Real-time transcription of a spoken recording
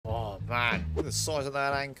Man, look at the size of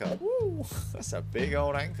that anchor. Woo, that's a big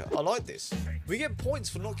old anchor. I like this. We get points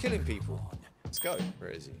for not killing people. Let's go. Where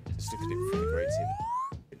is he? Just look at him from the great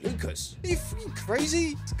team. Lucas, are you freaking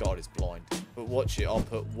crazy? This guard is blind. But watch it, I'll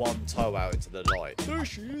put one toe out into the light. There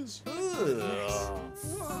she is. Ugh.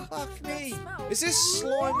 Fuck me. Is this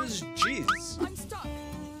Slimer's jizz? I'm stuck.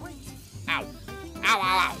 Wait. Ow. Ow,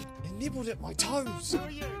 ow, ow. It nibbled at my toes.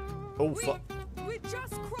 Oh, fuck. We're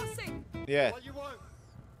just crossing. Yeah.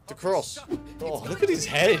 To cross. Oh, look at his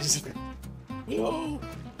head. Hello.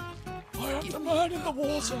 I am the man in the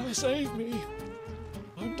water. Save me.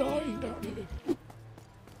 I'm dying down here.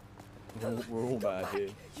 We're all mad here.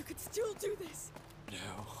 You could still do this.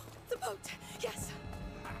 No. The boat. Yes.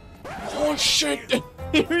 Oh shit!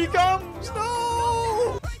 Here he comes.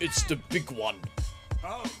 No! It's the big one.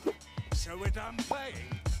 Oh, so we're done playing?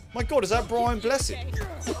 My God, is that Brian Blessing?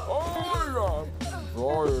 I am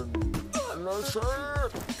Brian.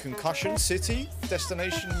 Concussion City?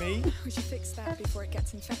 Destination me? We should fix that before it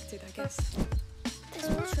gets infected, I guess. There's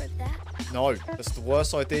water over there. No, that's the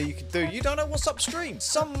worst idea you could do. You don't know what's upstream.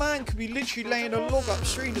 Some man could be literally laying a log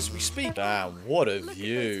upstream as we speak. Damn, what a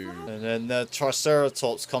view. And then the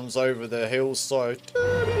Triceratops comes over the hillside.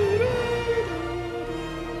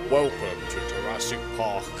 Welcome to Jurassic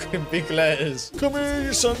Park in big letters. Come here,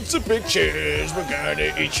 you sons of bitches. We're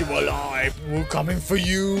gonna eat you alive. We're coming for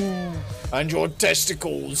you. And your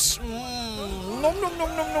testicles. Nom nom nom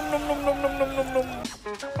nom nom nom nom nom nom nom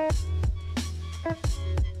nom.